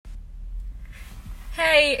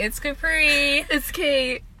Hey, it's Capri. It's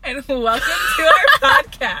Kate. And welcome to our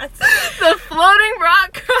podcast. The Floating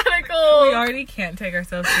Rock Chronicles. We already can't take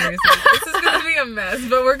ourselves seriously. This is going to be a mess,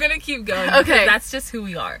 but we're going to keep going. Okay. That's just who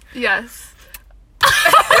we are. Yes.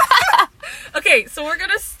 Okay, so we're going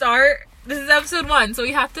to start. This is episode 1, so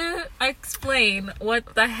we have to explain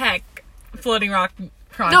what the heck Floating Rock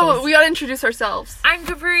Chronicles. No, we gotta introduce ourselves. I'm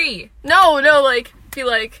Capri. No, be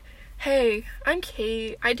like, hey, I'm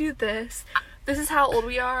Kate. I do this. This is how old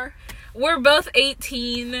we are. We're both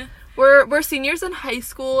 18. We're seniors in high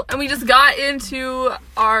school, and we just got into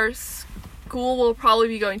our school we'll probably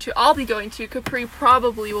be going to. I'll be going to. Capri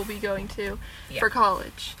probably will be going to for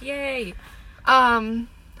college. Yay.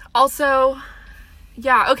 Also,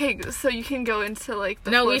 yeah, okay, so you can go into, like,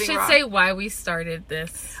 the No, we Floating should Rock. say why we started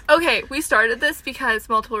this. Okay, we started this because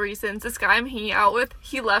multiple reasons. This guy I'm hanging out with,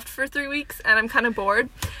 he left for 3 weeks, and I'm kind of bored.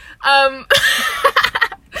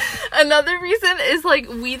 Another reason is, like,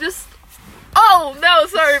 we just... Oh, no,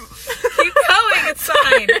 sorry. Keep going, it's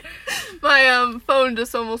fine. My phone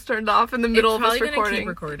just almost turned off in the middle of this recording. Keep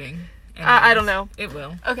recording. I don't know. It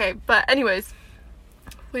will. Okay, but anyways.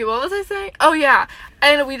 Wait, what was I saying? Oh, yeah.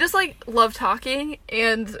 And we just, like, love talking,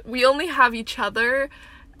 and we only have each other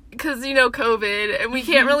because, you know, COVID, and we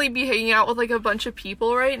can't really be hanging out with, like, a bunch of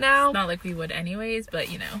people right now. Not like we would anyways,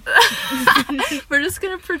 but, you know. We're just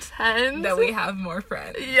gonna pretend that we have more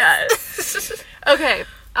friends. Yes. Okay,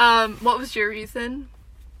 what was your reason?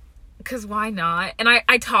 Because why not? And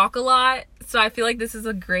I talk a lot, so I feel like this is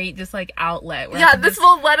a great, just, like, outlet. Yeah, this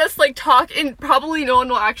will let us, like, talk, and probably no one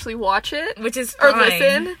will actually watch it. Which is fine. Or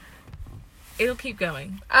listen. It'll keep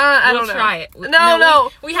going. I don't know. We'll try it.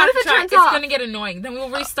 No. We What have if to it try. turns It's off? gonna get annoying. Then we'll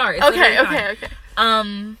restart. It's Okay. literally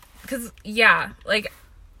fine. Because, yeah, like,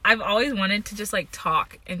 I've always wanted to just, like,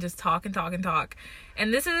 talk and just talk and talk and talk.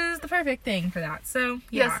 And this is the perfect thing for that. So,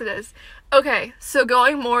 yeah. Yes, it is. Okay, so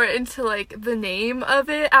going more into, like, the name of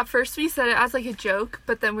it, at first we said it as, like, a joke,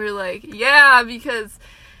 but then we were like, yeah, because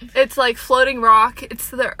it's, like, floating rock, it's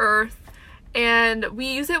the earth, and we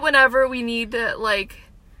use it whenever we need to, like,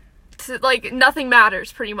 nothing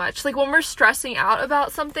matters, pretty much. Like, when we're stressing out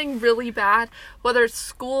about something really bad, whether it's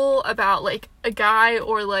school, about, like, a guy,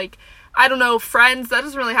 or, like, I don't know, friends, that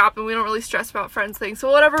doesn't really happen. We don't really stress about friends things. So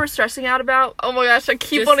whatever we're stressing out about, oh my gosh, I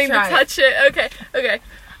keep Just wanting to try touch it. Okay.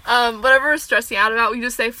 Whatever we're stressing out about, we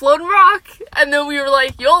just say floating rock, and then we were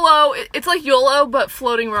like, YOLO. It's like YOLO, but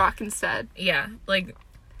floating rock instead. Yeah, like,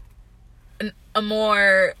 a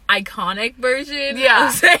more iconic version Yeah.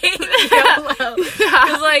 of saying YOLO. Yeah.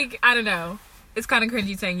 Because, like, I don't know. It's kind of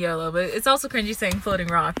cringy saying YOLO, but it's also cringy saying floating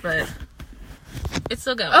rock, but it's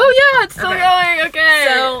still going. Oh yeah, it's still going. Okay.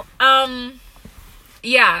 So,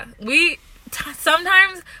 yeah,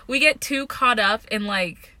 sometimes we get too caught up in,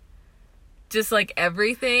 like, just, like,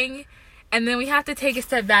 everything, and then we have to take a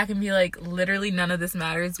step back and be like, literally none of this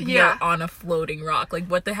matters. We are on a floating rock. Like,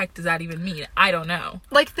 what the heck does that even mean? I don't know.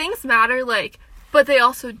 Like, things matter, like, but they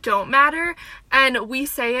also don't matter, and we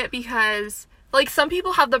say it because, like, some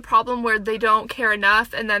people have the problem where they don't care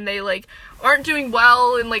enough, and then they, like, aren't doing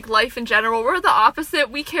well in, like, life in general. We're the opposite.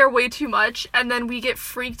 We care way too much, and then we get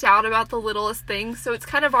freaked out about the littlest things, so it's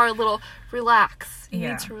kind of our little relax. You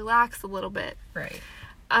need to relax a little bit. Right.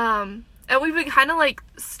 And we've been kind of, like,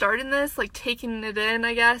 starting this, like, taking it in,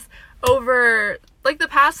 I guess, over, like, the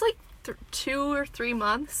past, like, 2 or 3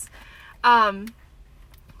 months, where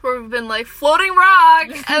we've been, like, floating rock,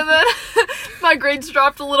 and then my grades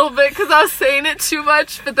dropped a little bit because I was saying it too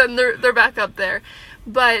much, but then they're back up there.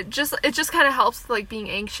 But it just kind of helps with, like, being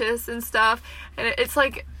anxious and stuff, and it's,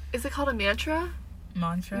 like, is it called a mantra?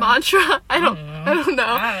 Mantra? I don't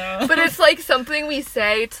know. But it's, like, something we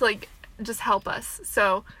say to, like, just help us.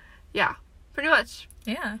 So, yeah, pretty much.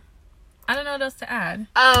 Yeah. I don't know what else to add.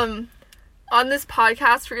 On this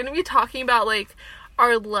podcast, we're going to be talking about, like,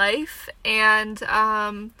 our life and,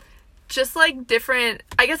 just, like, different,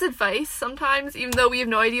 I guess, advice sometimes, even though we have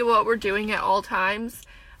no idea what we're doing at all times.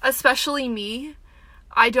 Especially me.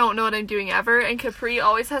 I don't know what I'm doing ever, and Capri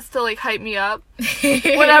always has to, like, hype me up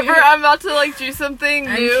whenever I'm about to, like, do something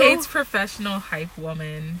new. I'm Kate's professional hype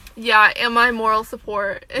woman. Yeah, and my moral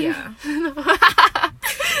support. Yeah. In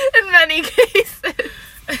many cases.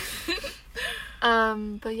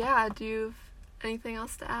 But yeah, do you have anything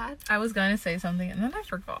else to add? I was going to say something, and then I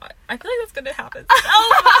forgot. I feel like that's going to happen so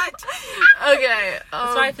much. Okay.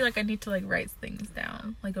 That's why I feel like I need to, like, write things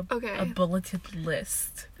down. Like, a bulleted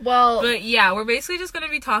list. Well... But, yeah, we're basically just going to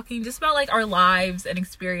be talking just about, like, our lives and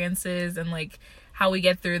experiences and, like, how we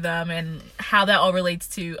get through them and how that all relates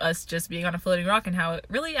to us just being on a floating rock, and how it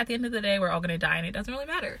really, at the end of the day, we're all gonna die and it doesn't really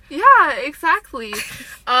matter. Yeah, exactly.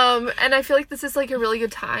 And I feel like this is like a really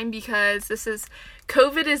good time because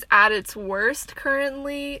COVID is at its worst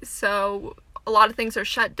currently, so a lot of things are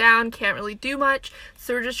shut down, can't really do much,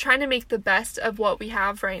 so we're just trying to make the best of what we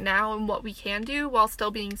have right now and what we can do while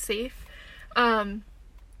still being safe.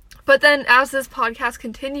 But then as this podcast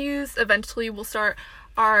continues, eventually we'll start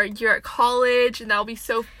our year at college, and that'll be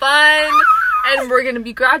so fun. And we're gonna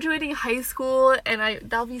be graduating high school, and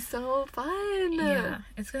that'll be so fun. Yeah,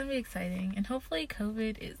 it's gonna be exciting, and hopefully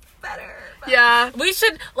COVID is better. Yeah.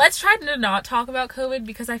 Let's try to not talk about COVID,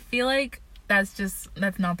 because I feel like that's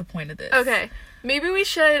not the point of this. Okay. Maybe we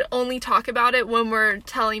should only talk about it when we're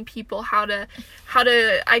telling people how to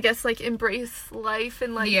I guess like embrace life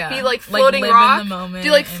and like be like floating live rock. in the moment,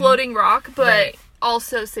 do like floating rock, but right.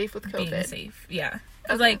 also safe with COVID. Being safe. Yeah.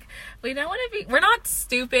 Cuz Okay. like we don't want to be, we're not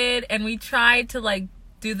stupid, and we try to like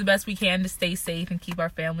do the best we can to stay safe and keep our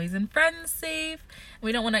families and friends safe.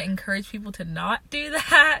 We don't want to encourage people to not do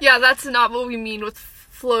that. Yeah, that's not what we mean with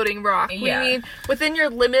floating rock. Yeah. We mean within your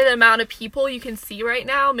limited amount of people you can see right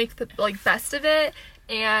now, make the like best of it.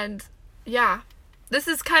 And yeah, this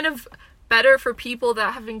is kind of better for people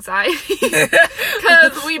that have anxiety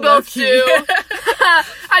because we both do.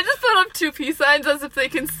 I just put up 2 peace signs as if they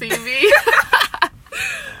can see me.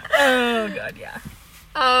 Oh god, yeah.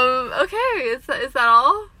 Okay, is that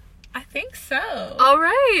all? I think so. All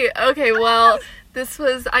right. Okay, well, this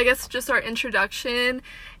was, I guess, just our introduction.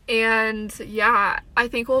 And yeah, I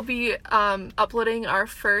think we'll be uploading our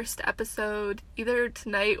first episode either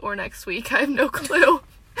tonight or next week. I have no clue.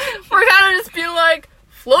 We're kind of just being like,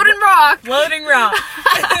 floating rock. Floating rock.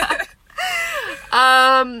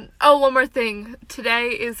 Oh, one more thing. Today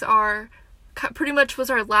is pretty much was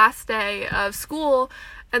our last day of school.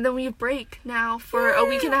 And then we have break now for a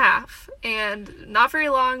week and a half. And not very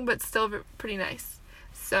long, but still pretty nice.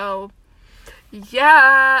 So,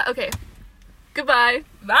 yeah. Okay. Goodbye.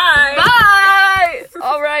 Bye. Bye!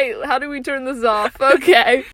 All right. How do we turn this off? Okay.